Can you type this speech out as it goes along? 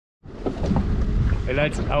Hey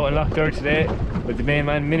lads, out on Loch Durr today with the main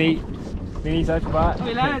man Minnie's out the bat.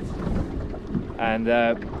 Hey lads! And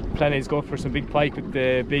plan is go for some big pike with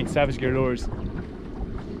the big Savage Gear lures.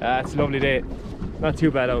 It's a lovely day, not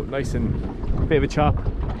too bad out, nice and a bit of a chop.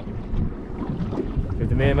 With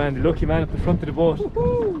the main man, the lucky man at the front of the boat.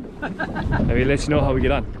 And we'll let you know how we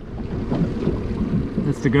get on.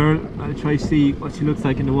 That's the girl. I'll try to see what she looks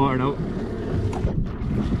like in the water now.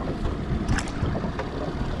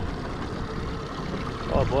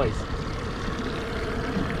 Oh boys,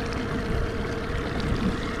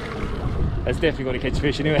 that's definitely going to catch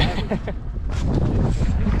fish anyway.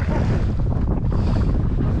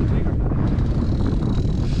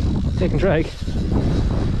 Take and drag. Take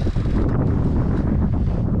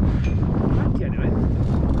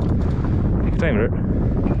your time with it.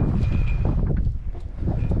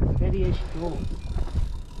 Steady as she goes.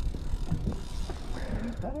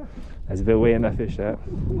 There's a bit of weight in that fish there.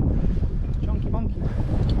 Chunky monkey.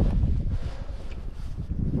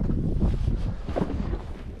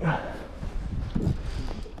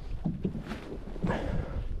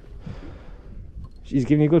 She's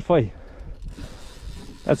giving you a good fight.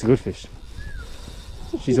 That's a good fish.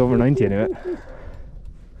 She's over 90 anyway.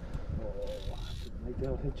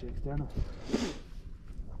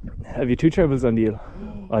 Have you two trebles on the eel?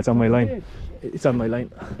 Oh, it's on my line. It's on my line.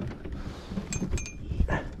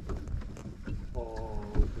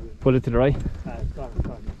 Pull it to the right.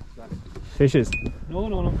 Fishes. No.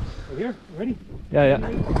 Over here. Ready? Yeah.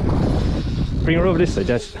 Bring her over this side,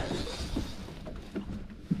 Josh.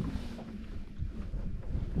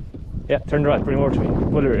 Yeah, turn the rod, bring her over to me.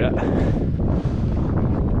 Pull her, yeah.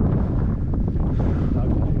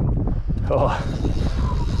 Oh.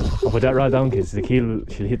 I'll put that rod down, kids. The keel,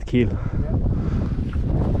 she'll hit the keel.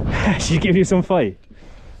 Yeah. She'll give you some fight.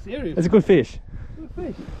 Serious? That's a good fish. Good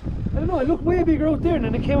fish. I don't know, it looked way bigger out there, and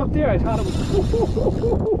then it came up there. I thought it was.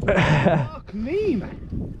 Fuck me,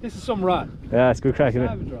 man. This is some rod. Yeah, it's good crack, isn't it?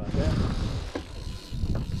 Savage rod, yeah.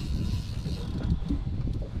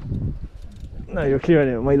 No, you're clear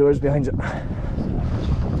anyway. My lure's behind you.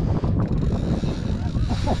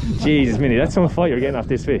 Jesus, Minnie, that's some fight you're getting off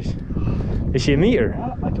this fish. Is she a meter?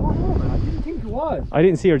 I don't know, man. I didn't think it was. I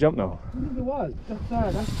didn't see her jump now. I didn't think it was.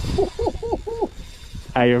 That's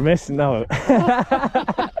Ah, you're missing now.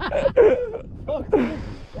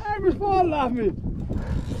 Camera's falling off me.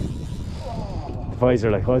 The boys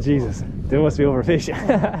are like, oh Jesus, they must be overfishing.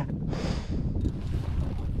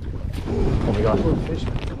 Oh my god. Fish.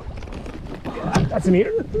 That's a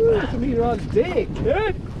meter. That's a meter on stick.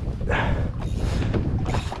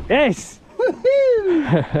 Yes!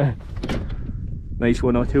 Nice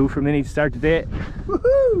 102 for Minnie to start the day.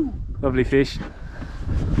 Woohoo! Lovely fish.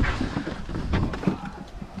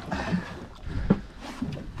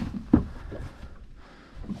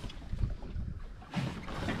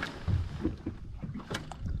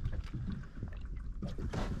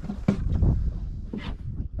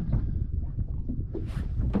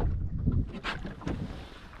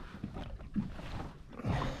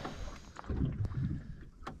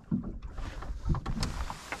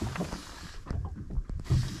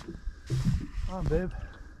 Come on, babe.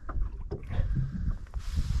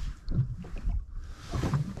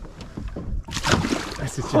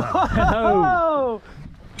 That's the job. Oh!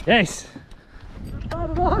 Yes! Not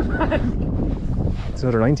at all, man. It's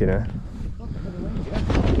another 90 now. Come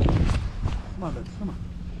on, babe. Come on.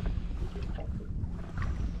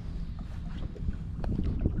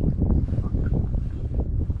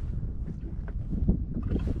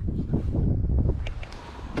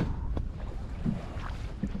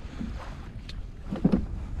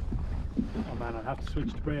 I'll have to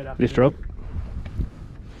switch to braid after. Lift her up.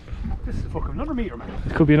 This is fucking another meter, man.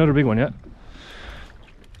 It could be another big one, yeah.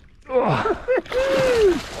 Oh,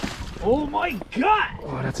 Oh my god!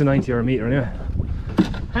 oh that's a 90 or a meter anyway.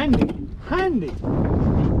 Handy.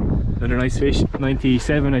 Another nice fish,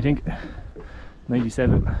 97 I think.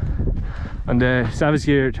 97. And the Savage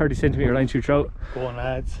Gear 30 centimeter line through trout. Go on,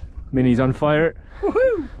 lads. Minnie's on fire.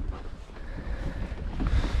 Woohoo!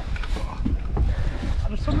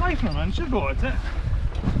 There's some life in it, man. Should go, it's it.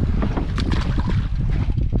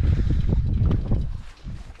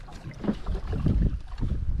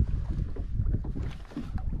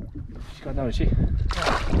 She's gone down, is she?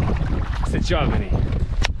 It's a job, Minnie.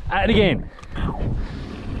 At it again.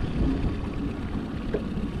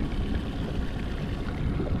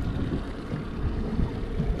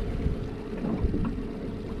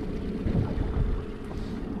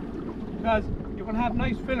 Guys, you can have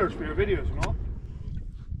nice fillers for your videos, you know?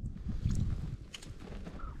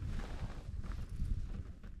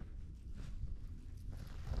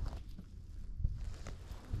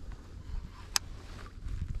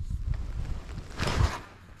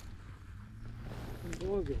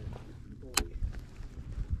 Okay.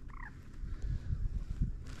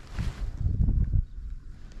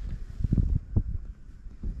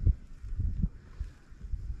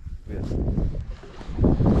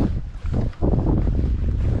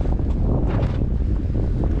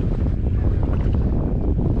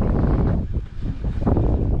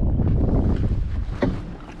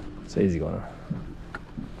 It's easy going on.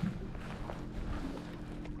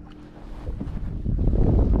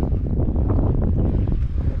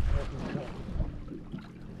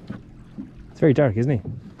 It's very dark, isn't he?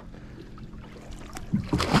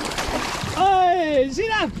 Hey, see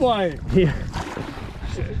that boy? Yeah.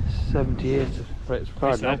 78. Right, it's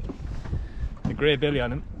hard now. The grey belly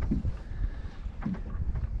on him.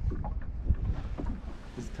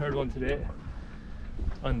 This is the third one today.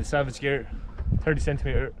 On the Savage gear, 30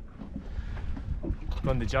 centimetre.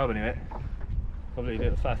 Done the job anyway. Probably a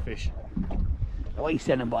little fat fish. Oh, he's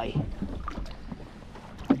sending by.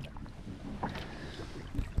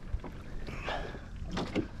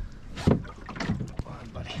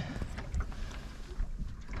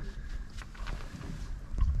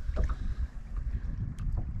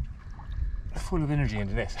 Full of energy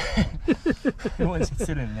into this. No one sits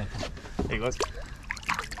still in there. There he goes.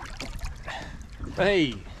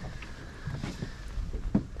 Hey!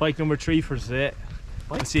 Bike number 3 for today.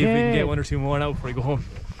 Let's see if we can get 1 or 2 more now before we go home.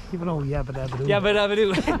 Even though yabba dabba doo. Yabba dabba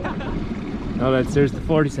doo. Now lads, there's the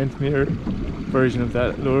 40 centimetre version of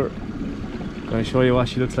that lure. I'm going to show you what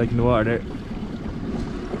she looks like in the water there.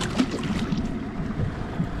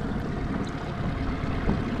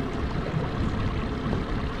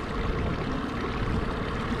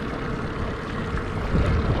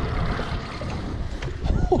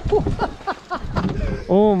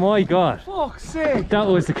 Oh my god. Fuck's sake. That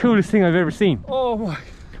was the coolest thing I've ever seen. Oh my.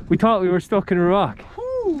 We thought we were stuck in a rock.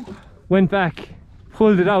 Whew. Went back,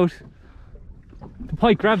 pulled it out. The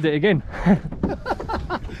pike grabbed it again.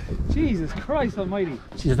 Jesus Christ almighty.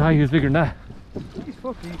 Jeez, I thought he was bigger than that. He's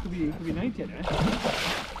fucking, he could be 90 in it.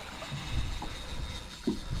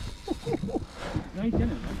 90 in it,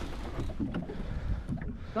 man.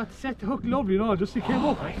 That set the hook lovely, no, just he came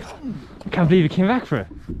up. I can't believe he came back for it.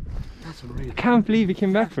 That's unreal. I can't believe he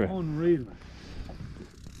came back for it. Unreal, man.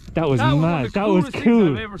 That was mad. That was Things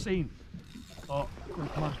cool. I've ever seen. Oh,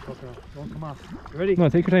 don't come on, fucker. Don't come off. You ready? No,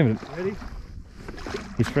 take your time with it. You ready?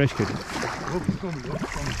 He's fresh, kid. Look, he's coming. Look, he's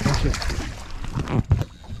coming. Watch it.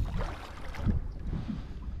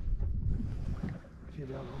 Feel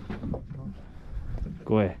the other one.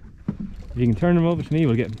 Go away. If you can turn him over to me,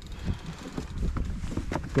 we'll get him.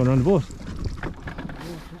 He's going around the boat.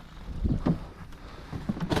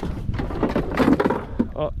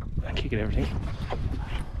 Oh, I'm kicking everything.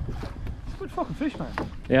 It's a good fucking fish, man.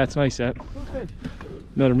 Yeah, it's nice, yeah. Good fish.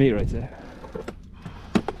 Another meat right there.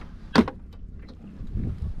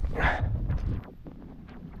 I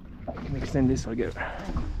can extend this so I get it.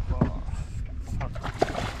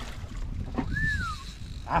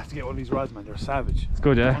 I have to get one of these rods, man. They're savage. It's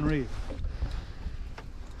good, yeah? Unreal.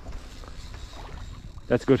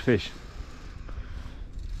 That's good fish.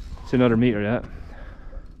 It's another meter, yeah.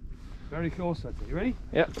 Very close, that's it. You ready?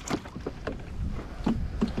 Yeah.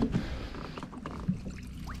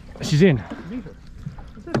 She's in. Meter.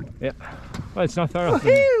 That's it. Yeah. Well, it's not far off.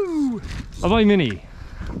 Woohoo! A boy mini.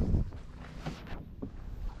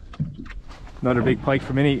 Another big pike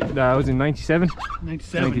for mini. That was in 97?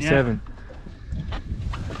 97. 97.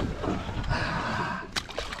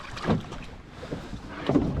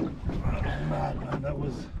 Mad, man. That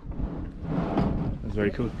was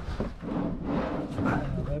very cool.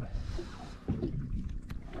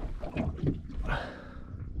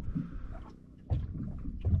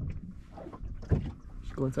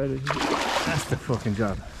 Just go inside it. That's the fucking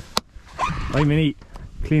job. I'm mini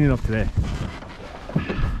cleaning up today.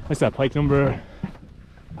 What's that, pike number?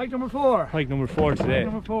 Pike number 4. Pike number 4 today.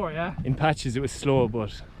 Pike number 4, yeah. In patches it was slow,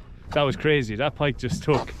 but that was crazy. That pike just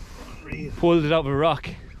took, pulled it out of a rock.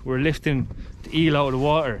 We're lifting the eel out of the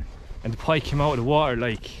water, and the pike came out of the water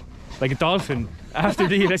like a dolphin after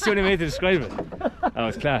the eel. That's the only way to describe it. That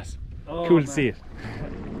was class. Oh, Cool man. to see it.